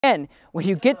And when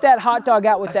you get that hot dog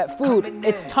out with that food,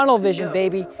 it's tunnel vision,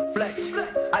 baby.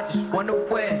 I just wanna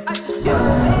win.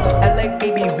 Yeah. LA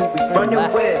baby, who we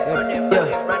running with?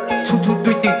 Yeah. 2, 2,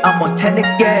 3, 3, I'm on 10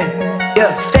 again.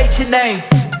 Yeah. State your name.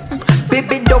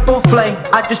 Big dope on flame.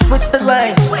 I just switched the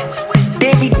lanes.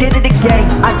 Damn, he did it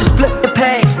again. I just flipped the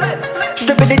pain.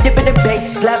 Stripping and dipping the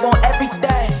bass. Slab on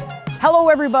everything. Hello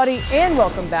everybody, and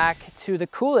welcome back to the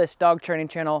coolest dog training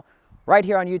channel right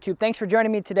here on YouTube. Thanks for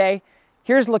joining me today.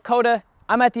 Here's Lakota.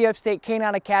 I'm at the Upstate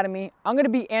Canine Academy. I'm going to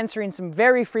be answering some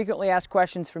very frequently asked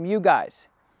questions from you guys.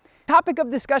 The topic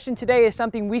of discussion today is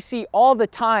something we see all the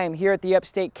time here at the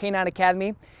Upstate Canine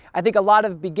Academy. I think a lot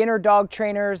of beginner dog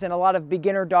trainers and a lot of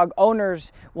beginner dog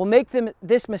owners will make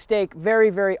this mistake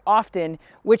very, very often,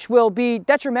 which will be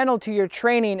detrimental to your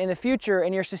training in the future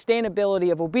and your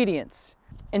sustainability of obedience.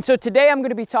 And so today I'm going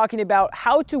to be talking about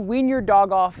how to wean your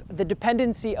dog off the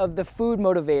dependency of the food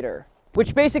motivator,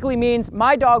 which basically means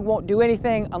my dog won't do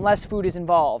anything unless food is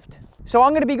involved. So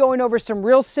I'm going to be going over some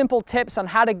real simple tips on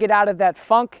how to get out of that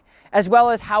funk, as well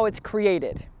as how it's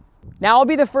created. Now, I'll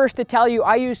be the first to tell you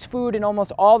I use food in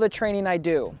almost all the training I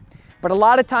do, but a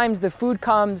lot of times the food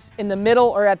comes in the middle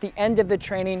or at the end of the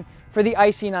training for the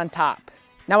icing on top.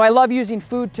 Now, I love using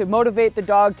food to motivate the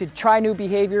dog to try new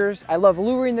behaviors. I love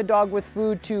luring the dog with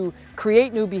food to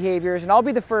create new behaviors, and I'll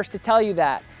be the first to tell you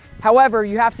that. However,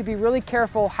 you have to be really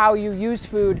careful how you use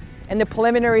food in the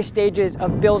preliminary stages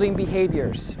of building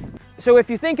behaviors. So if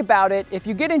you think about it, if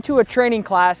you get into a training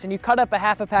class and you cut up a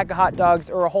half a pack of hot dogs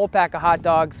or a whole pack of hot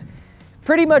dogs,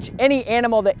 pretty much any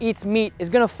animal that eats meat is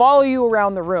going to follow you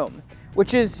around the room,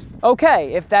 which is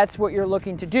okay if that's what you're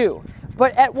looking to do.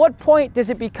 But at what point does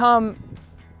it become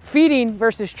feeding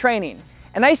versus training?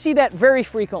 And I see that very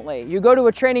frequently. You go to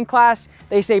a training class,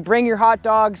 they say, bring your hot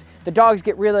dogs. The dogs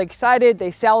get really excited.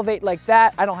 They salivate like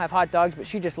that. I don't have hot dogs, but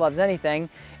she just loves anything.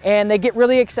 And they get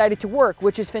really excited to work,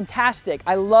 which is fantastic.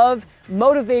 I love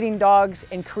motivating dogs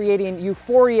and creating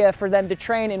euphoria for them to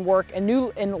train and work and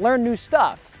learn new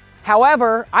stuff.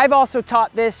 However, I've also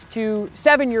taught this to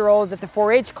 7-year-olds at the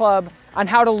 4-H club on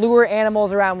how to lure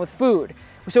animals around with food.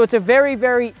 So it's a very,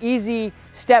 very easy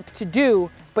step to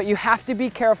do, but you have to be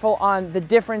careful on the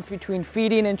difference between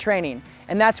feeding and training.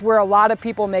 And that's where a lot of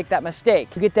people make that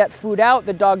mistake. You get that food out,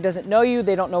 the dog doesn't know you,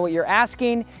 they don't know what you're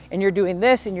asking, and you're doing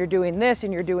this, and you're doing this,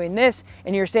 and you're doing this,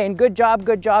 and you're saying, good job,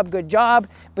 good job, good job.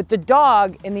 But the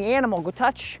dog and the animal, go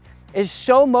touch, is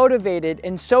so motivated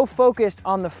and so focused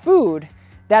on the food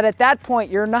that at that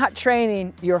point, you're not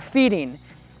training, you're feeding.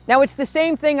 Now, it's the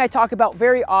same thing I talk about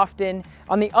very often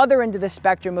on the other end of the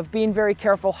spectrum of being very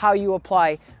careful how you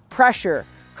apply pressure,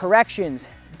 corrections,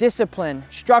 discipline,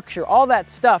 structure, all that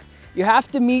stuff. You have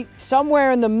to meet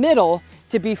somewhere in the middle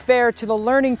to be fair to the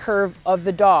learning curve of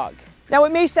the dog. Now,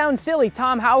 it may sound silly,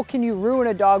 Tom, how can you ruin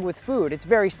a dog with food? It's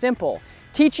very simple.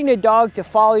 Teaching a dog to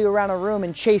follow you around a room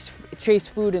and chase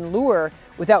food and lure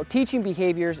without teaching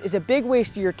behaviors is a big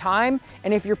waste of your time,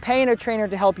 and if you're paying a trainer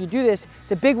to help you do this,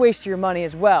 it's a big waste of your money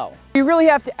as well. You really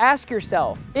have to ask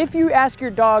yourself, if you ask your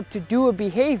dog to do a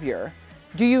behavior,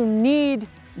 do you need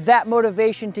that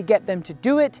motivation to get them to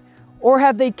do it, or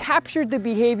have they captured the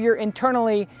behavior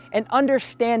internally and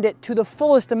understand it to the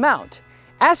fullest amount?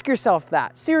 Ask yourself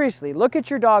that. Seriously, look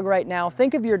at your dog right now,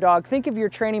 think of your dog, think of your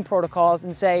training protocols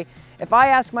and say, if I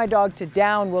ask my dog to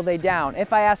down, will they down?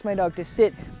 If I ask my dog to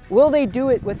sit, will they do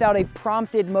it without a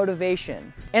prompted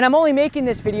motivation? And I'm only making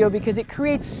this video because it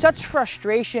creates such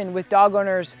frustration with dog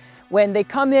owners when they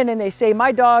come in and they say,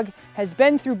 my dog has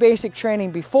been through basic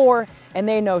training before and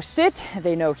they know sit,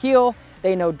 they know heel,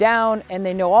 they know down, and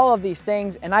they know all of these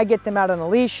things, and I get them out on a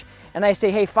leash and I say,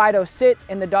 hey, Fido, sit,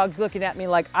 and the dog's looking at me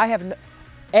like I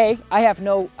have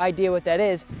no idea what that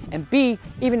is, and B,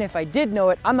 even if I did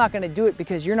know it, I'm not gonna do it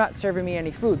because you're not serving me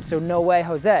any food, so no way,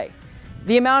 Jose.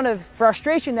 The amount of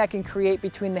frustration that can create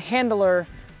between the handler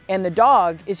and the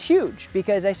dog is huge,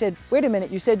 because I said, wait a minute,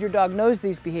 you said your dog knows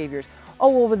these behaviors.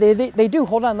 Oh, well, they do,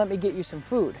 hold on, let me get you some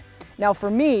food. Now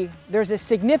for me, there's a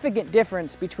significant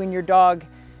difference between your dog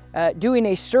doing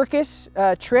a circus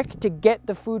trick to get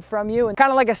the food from you, and kind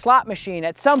of like a slot machine.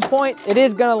 At some point, it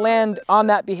is gonna land on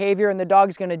that behavior and the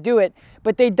dog's gonna do it,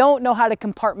 but they don't know how to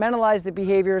compartmentalize the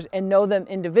behaviors and know them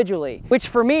individually. Which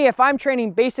for me, if I'm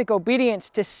training basic obedience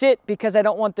to sit because I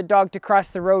don't want the dog to cross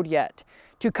the road yet,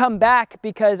 to come back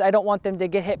because I don't want them to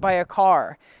get hit by a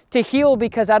car, to heel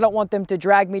because I don't want them to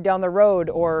drag me down the road,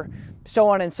 or so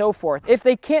on and so forth. If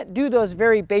they can't do those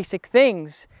very basic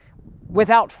things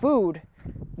without food,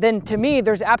 then to me,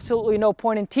 there's absolutely no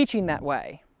point in teaching that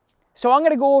way. So I'm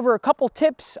gonna go over a couple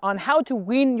tips on how to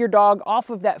wean your dog off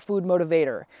of that food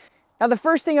motivator. Now, the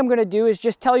first thing I'm gonna do is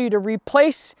just tell you to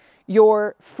replace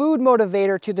your food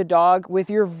motivator to the dog with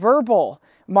your verbal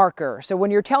marker. So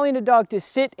when you're telling a dog to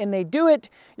sit and they do it,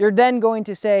 you're then going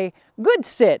to say good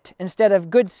sit instead of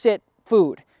good sit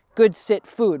food. Good sit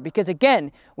food. Because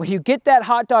again, when you get that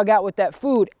hot dog out with that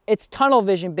food, it's tunnel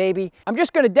vision, baby. I'm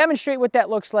just going to demonstrate what that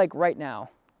looks like right now.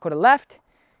 Lakota left.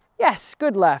 Yes,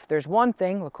 good left. There's one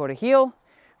thing. Lakota heel.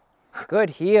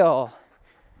 Good heel.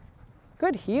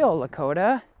 Good heel,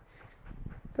 Lakota.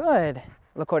 Good.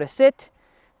 Lakota sit.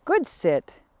 Good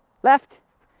sit. Left.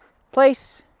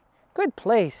 Place. Good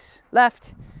place.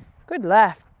 Left. Good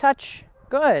left. Touch.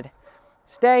 Good.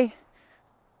 Stay.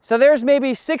 So there's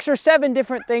maybe 6 or 7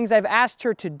 different things I've asked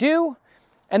her to do.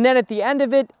 And then at the end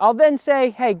of it, I'll then say,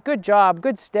 hey, good job,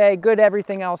 good stay, good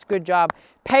everything else, good job,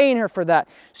 paying her for that.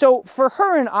 So for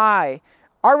her and I,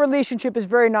 our relationship is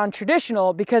very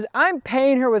non-traditional because I'm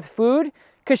paying her with food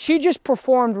because she just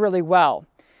performed really well.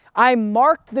 I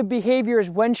marked the behaviors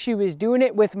when she was doing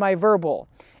it with my verbal.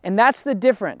 And that's the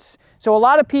difference. So a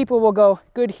lot of people will go,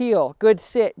 good heel, good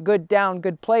sit, good down,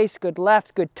 good place, good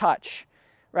left, good touch.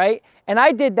 Right? And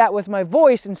I did that with my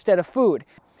voice instead of food.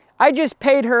 I just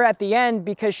paid her at the end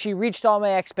because she reached all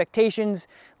my expectations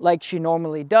like she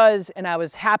normally does, and I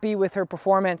was happy with her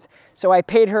performance. So I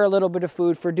paid her a little bit of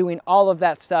food for doing all of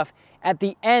that stuff at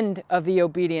the end of the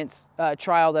obedience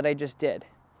trial that I just did.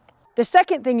 The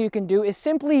second thing you can do is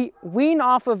simply wean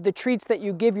off of the treats that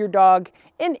you give your dog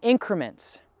in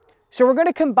increments. So we're going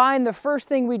to combine the first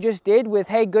thing we just did with,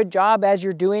 hey, good job as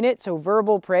you're doing it, so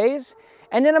verbal praise.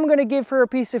 And then I'm going to give her a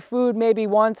piece of food maybe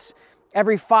once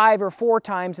every 5 or 4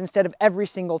 times instead of every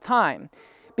single time.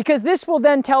 Because this will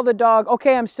then tell the dog,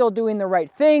 okay, I'm still doing the right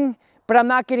thing, but I'm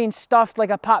not getting stuffed like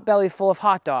a potbelly full of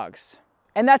hot dogs.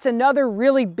 And that's another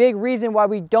really big reason why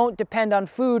we don't depend on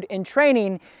food in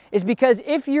training, is because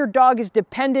if your dog is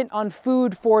dependent on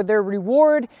food for their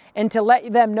reward and to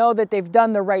let them know that they've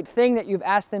done the right thing that you've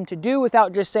asked them to do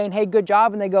without just saying, hey, good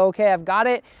job, and they go, okay, I've got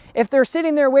it. If they're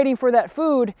sitting there waiting for that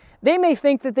food, they may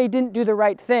think that they didn't do the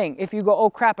right thing. If you go, oh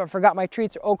crap, I forgot my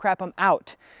treats, or oh crap, I'm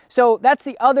out. So that's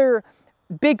the other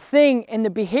big thing in the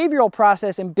behavioral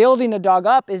process and building a dog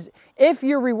up, is if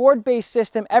your reward-based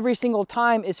system every single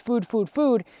time is food, food,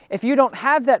 food, if you don't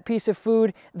have that piece of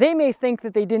food, they may think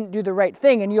that they didn't do the right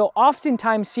thing. And you'll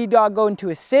oftentimes see dog go into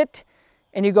a sit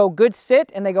and you go, good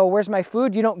sit, and they go, where's my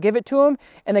food? You don't give it to them,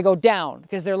 and they go down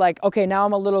because they're like, okay, now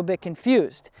I'm a little bit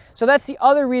confused. So that's the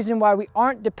other reason why we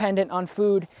aren't dependent on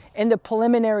food in the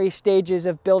preliminary stages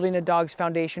of building a dog's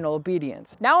foundational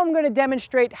obedience. Now I'm going to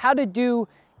demonstrate how to do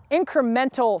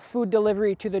incremental food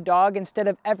delivery to the dog instead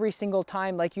of every single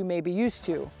time like you may be used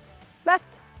to.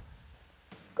 Left.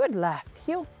 Good left.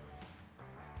 Heel.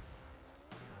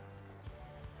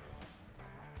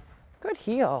 Good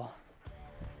heel.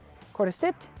 Quarter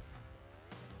sit.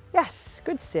 Yes.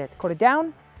 Good sit. Quarter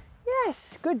down.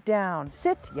 Yes. Good down.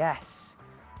 Sit. Yes.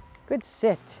 Good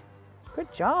sit.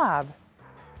 Good job.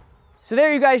 So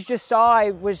there you guys just saw,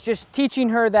 I was just teaching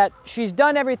her that she's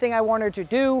done everything I want her to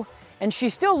do. And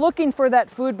she's still looking for that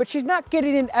food, but she's not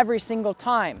getting it every single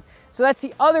time. So that's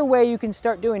the other way you can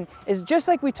start doing, is just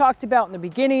like we talked about in the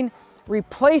beginning,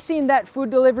 replacing that food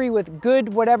delivery with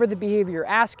good, whatever the behavior you're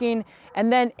asking,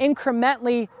 and then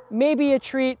incrementally, maybe a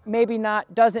treat, maybe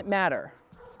not, doesn't matter.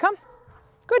 Come,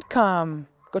 good come,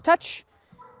 go touch.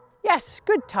 Yes,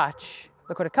 good touch.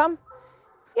 Lakota come.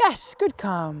 Yes, good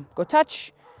come, go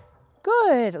touch.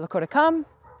 Good, Lakota come.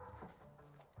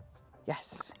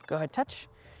 Yes, good touch.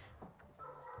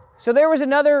 So there was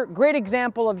another great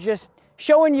example of just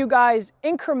showing you guys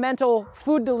incremental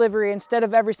food delivery instead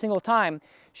of every single time.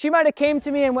 She might have came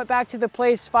to me and went back to the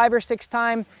place 5 or 6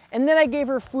 times, and then I gave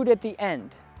her food at the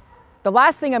end. The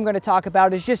last thing I'm going to talk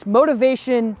about is just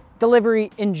motivation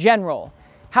delivery in general.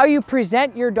 How you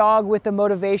present your dog with the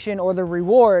motivation or the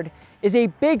reward is a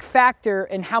big factor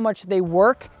in how much they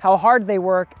work, how hard they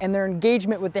work, and their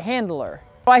engagement with the handler.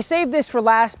 I saved this for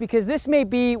last because this may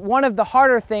be one of the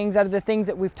harder things out of the things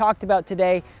that we've talked about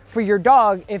today for your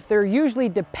dog if they're usually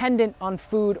dependent on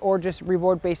food or just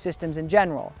reward-based systems in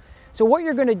general. So what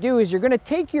you're gonna do is you're gonna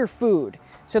take your food,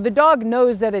 so the dog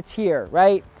knows that it's here,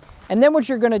 right? And then what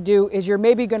you're gonna do is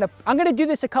I'm gonna do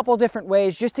this a couple different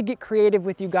ways just to get creative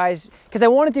with you guys, because I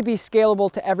want it to be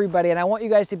scalable to everybody and I want you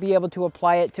guys to be able to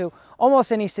apply it to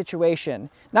almost any situation.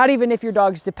 Not even if your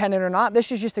dog's dependent or not.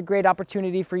 This is just a great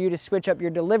opportunity for you to switch up your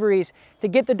deliveries to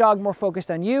get the dog more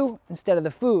focused on you instead of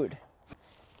the food.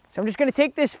 So I'm just gonna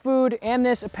take this food and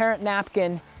this apparent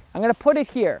napkin, I'm gonna put it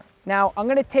here. Now I'm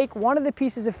gonna take one of the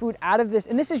pieces of food out of this,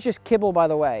 and this is just kibble by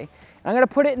the way, and I'm gonna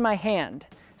put it in my hand.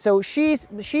 So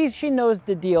she knows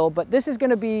the deal, but this is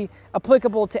gonna be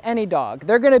applicable to any dog.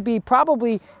 They're gonna be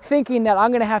probably thinking that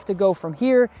I'm gonna have to go from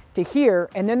here to here,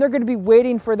 and then they're gonna be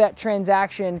waiting for that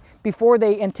transaction before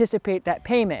they anticipate that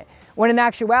payment. When in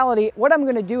actuality, what I'm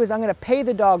gonna do is I'm gonna pay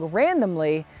the dog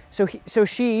randomly, so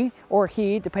she or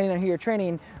he, depending on who you're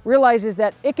training, realizes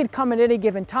that it could come at any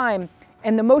given time.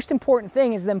 And the most important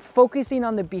thing is them focusing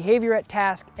on the behavior at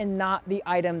task and not the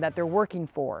item that they're working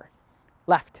for.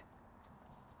 Left.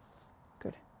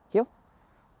 Good. Heel.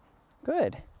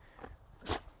 Good.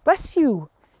 Bless you.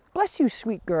 Bless you,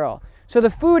 sweet girl. So the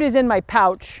food is in my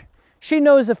pouch. She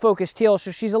knows the focused heel,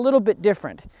 so she's a little bit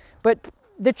different. But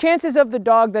the chances of the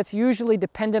dog that's usually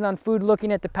dependent on food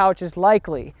looking at the pouch is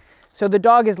likely. So the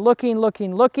dog is looking.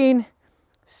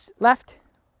 Left.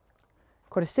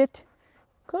 Go to sit.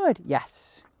 Good.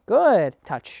 Yes. Good.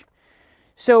 Touch.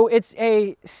 So it's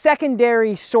a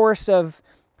secondary source of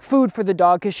food for the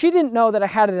dog because she didn't know that I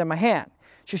had it in my hand.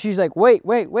 So she's like, wait.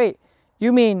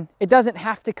 You mean it doesn't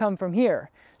have to come from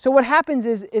here? So what happens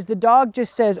is the dog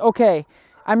just says, okay,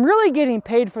 I'm really getting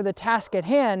paid for the task at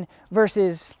hand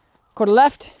versus go to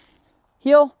left,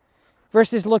 heel,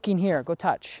 versus looking here, go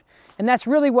touch. And that's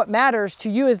really what matters to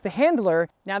you as the handler.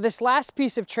 Now this last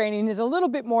piece of training is a little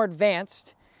bit more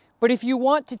advanced, but if you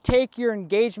want to take your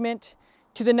engagement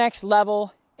to the next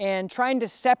level and trying to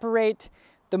separate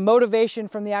the motivation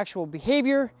from the actual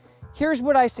behavior, here's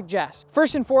what I suggest.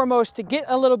 First and foremost, to get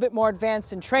a little bit more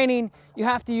advanced in training, you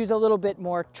have to use a little bit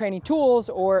more training tools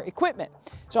or equipment.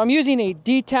 So I'm using a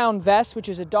D-Town vest, which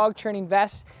is a dog training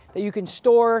vest that you can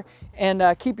store and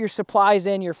keep your supplies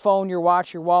in, your phone, your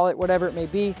watch, your wallet, whatever it may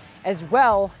be, as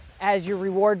well as your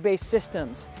reward-based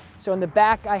systems. So in the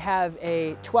back, I have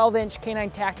a 12-inch Canine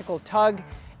Tactical Tug,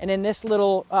 and in this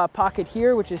little pocket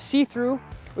here, which is see-through,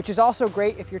 which is also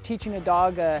great if you're teaching a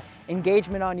dog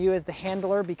engagement on you as the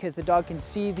handler because the dog can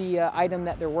see the item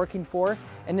that they're working for.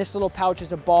 And this little pouch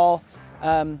is a ball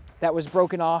that was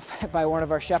broken off by one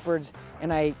of our shepherds,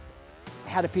 and I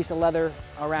had a piece of leather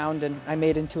around and I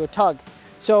made into a tug.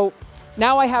 So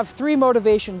now I have 3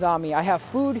 motivations on me. I have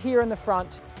food here in the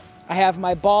front, I have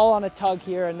my ball on a tug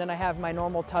here, and then I have my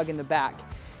normal tug in the back.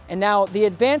 And now the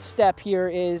advanced step here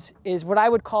is what I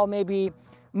would call maybe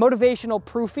motivational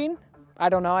proofing. I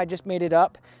don't know, I just made it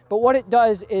up. But what it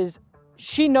does is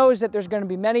she knows that there's gonna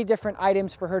be many different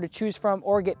items for her to choose from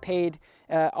or get paid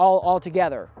all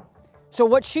together. So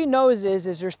what she knows is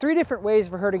there's 3 different ways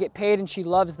for her to get paid and she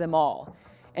loves them all.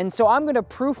 And so I'm gonna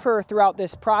proof her throughout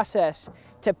this process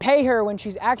to pay her when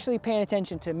she's actually paying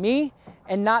attention to me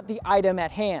and not the item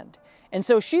at hand. And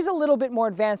so she's a little bit more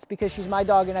advanced because she's my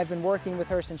dog and I've been working with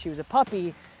her since she was a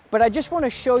puppy. But I just want to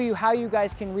show you how you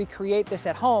guys can recreate this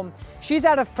at home. She's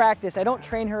out of practice. I don't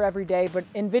train her every day, but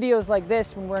in videos like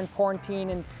this, when we're in quarantine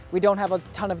and we don't have a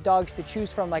ton of dogs to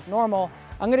choose from like normal,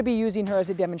 I'm going to be using her as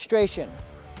a demonstration.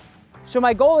 So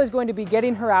my goal is going to be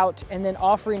getting her out and then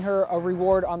offering her a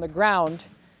reward on the ground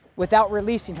without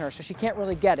releasing her, so she can't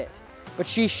really get it. But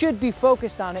she should be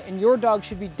focused on it, and your dog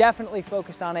should be definitely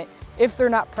focused on it if they're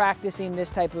not practicing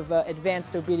this type of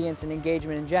advanced obedience and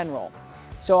engagement in general.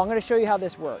 So I'm gonna show you how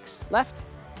this works. Left,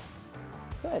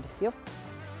 good, heel,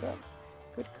 good,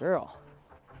 good girl,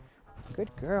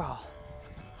 good girl.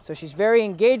 So she's very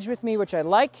engaged with me, which I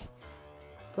like.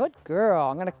 Good girl.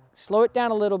 I'm gonna slow it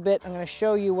down a little bit. I'm gonna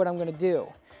show you what I'm gonna do.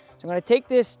 So I'm gonna take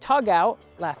this tug out,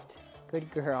 left, good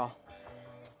girl,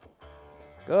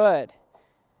 good.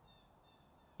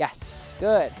 Yes,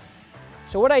 good.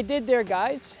 So what I did there,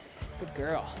 guys, good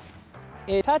girl,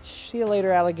 is touch, see you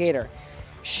later, alligator.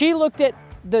 She looked at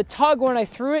the tug when I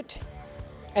threw it,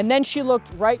 and then she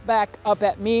looked right back up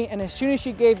at me, and as soon as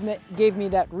she gave me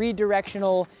that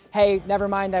redirectional, hey, never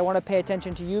mind, I want to pay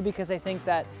attention to you because I think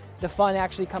that the fun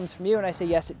actually comes from you, and I say,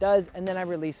 yes, it does, and then I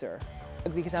release her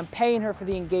because I'm paying her for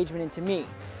the engagement into me.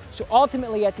 So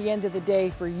ultimately, at the end of the day,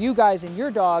 for you guys and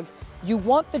your dog, you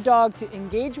want the dog to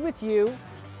engage with you,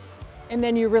 and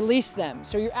then you release them.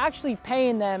 So you're actually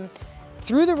paying them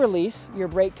through the release, your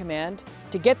break command,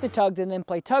 to get the tug and then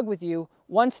play tug with you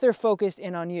once they're focused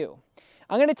in on you.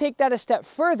 I'm gonna take that a step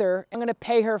further. I'm gonna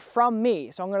pay her from me.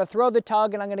 So I'm gonna throw the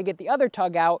tug and I'm gonna get the other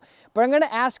tug out, but I'm gonna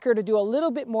ask her to do a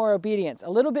little bit more obedience, a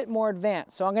little bit more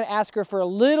advanced. So I'm gonna ask her for a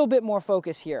little bit more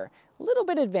focus here, a little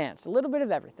bit advanced, a little bit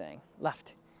of everything.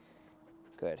 Left,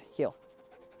 good, heel.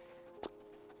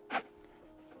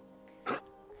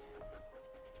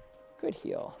 Good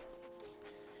heel,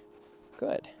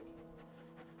 good.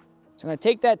 So I'm gonna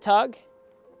take that tug,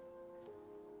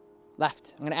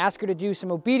 left. I'm gonna ask her to do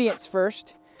some obedience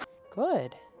first.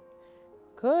 Good,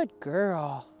 good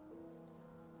girl.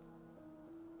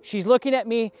 She's looking at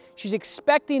me, she's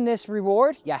expecting this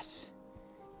reward, yes.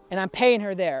 and I'm paying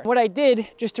her there. What I did,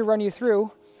 just to run you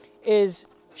through, is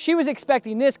she was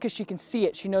expecting this because she can see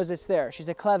it. She knows it's there. She's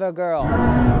a clever girl.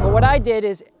 But what I did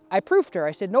is I proofed her.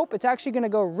 I said, nope, it's actually gonna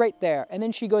go right there. And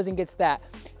then she goes and gets that.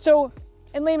 So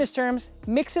in lamest terms,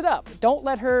 mix it up. Don't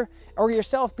let her or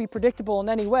yourself be predictable in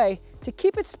any way to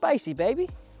keep it spicy, baby.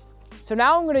 So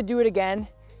now I'm gonna do it again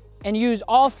and use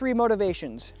all three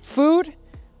motivations: food,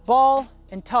 ball,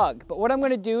 and tug. But what I'm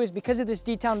gonna do is, because of this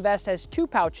D-Town vest has 2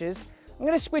 pouches, I'm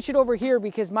gonna switch it over here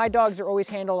because my dogs are always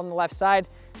handled on the left side.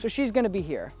 So she's gonna be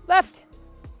here. Left,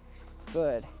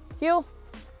 good, heel.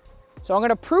 So I'm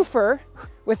gonna proof her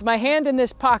with my hand in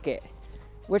this pocket,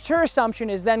 which her assumption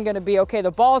is then gonna be, okay,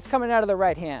 the ball is coming out of the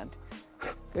right hand.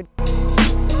 Good.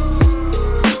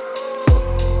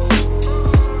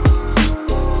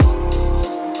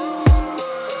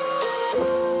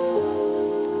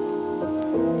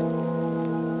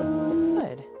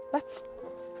 Good, left.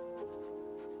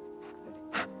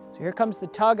 Good. So here comes the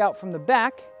tug out from the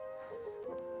back.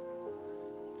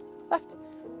 Left.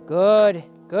 Good,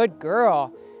 good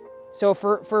girl. So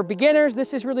for beginners,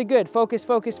 this is really good. Focus,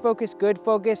 focus, focus, good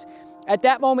focus. At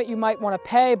that moment, you might want to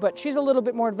pay, but she's a little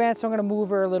bit more advanced, so I'm going to move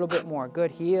her a little bit more.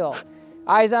 Good heel.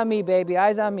 Eyes on me, baby,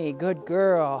 eyes on me. Good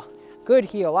girl. Good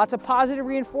heel. Lots of positive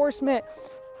reinforcement.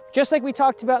 Just like we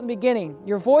talked about in the beginning,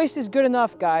 your voice is good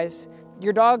enough, guys.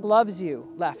 Your dog loves you.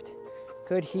 Left.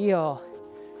 Good heel.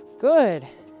 Good.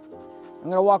 I'm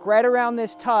going to walk right around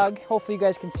this tug. Hopefully you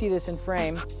guys can see this in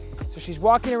frame. So she's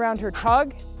walking around her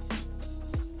tug.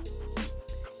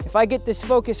 If I get this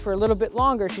focus for a little bit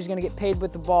longer, she's gonna get paid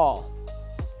with the ball.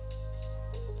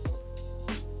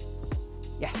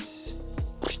 Yes.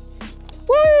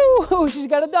 Woo! She's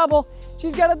got a double.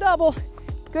 She's got a double.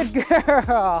 Good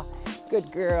girl.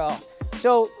 Good girl.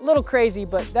 So a little crazy,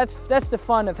 but that's the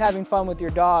fun of having fun with your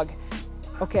dog.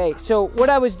 Okay, so what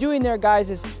I was doing there, guys,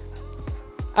 is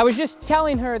I was just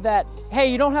telling her that,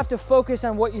 hey, you don't have to focus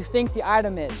on what you think the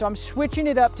item is. So I'm switching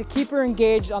it up to keep her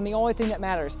engaged on the only thing that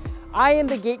matters. I am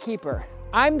the gatekeeper.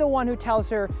 I'm the one who tells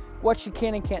her what she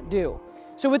can and can't do.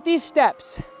 So with these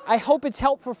steps, I hope it's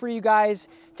helpful for you guys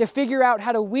to figure out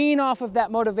how to wean off of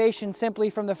that motivation simply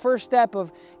from the first step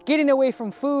of getting away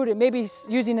from food and maybe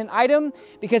using an item,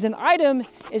 because an item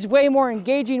is way more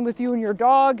engaging with you and your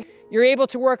dog. You're able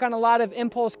to work on a lot of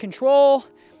impulse control.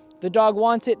 The dog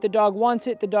wants it, the dog wants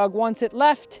it, the dog wants it.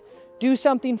 Left, do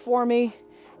something for me.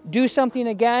 Do something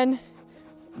again.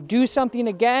 Do something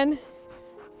again.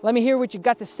 Let me hear what you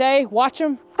got to say. Watch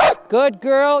them. Good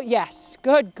girl. Yes,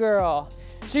 good girl.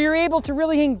 So you're able to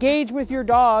really engage with your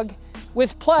dog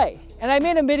with play. And I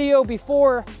made a video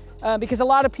before because a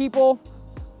lot of people,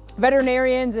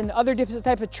 veterinarians and other different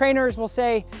types of trainers will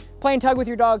say playing tug with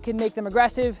your dog can make them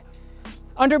aggressive.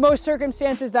 Under most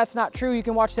circumstances, that's not true. You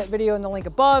can watch that video in the link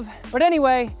above. But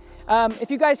anyway,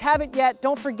 if you guys haven't yet,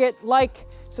 don't forget, like,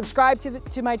 subscribe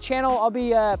to my channel. I'll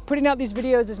be putting out these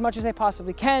videos as much as I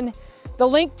possibly can. The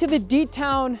link to the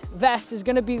D-Town vest is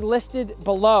gonna be listed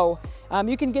below.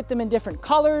 You can get them in different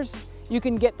colors. You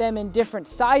can get them in different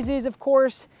sizes, of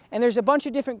course. And there's a bunch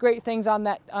of different great things on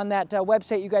that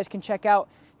website you guys can check out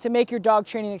to make your dog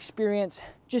training experience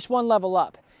just one level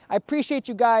up. I appreciate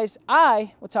you guys.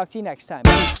 I will talk to you next time.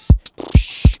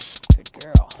 Peace. Good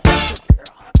girl. Good girl.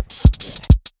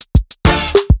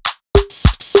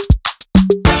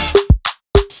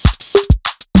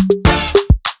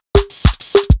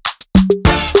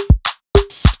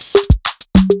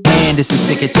 And it's a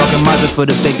ticket talking Mazda for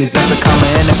the biggest. That's a comma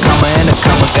and a comma and a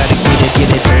comma. Gotta get it,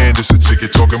 get it. And it's a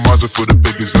ticket talking Mazda for the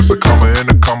biggest. That's a comma and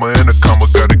a comma and a comma.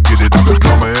 Gotta get it. I'm a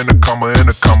comma and a comma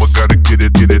and a comma. Gotta get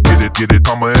it, get it, get it, get it.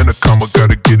 Comma and a comma.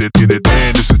 Gotta get it, get it.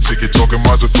 And it's a ticket.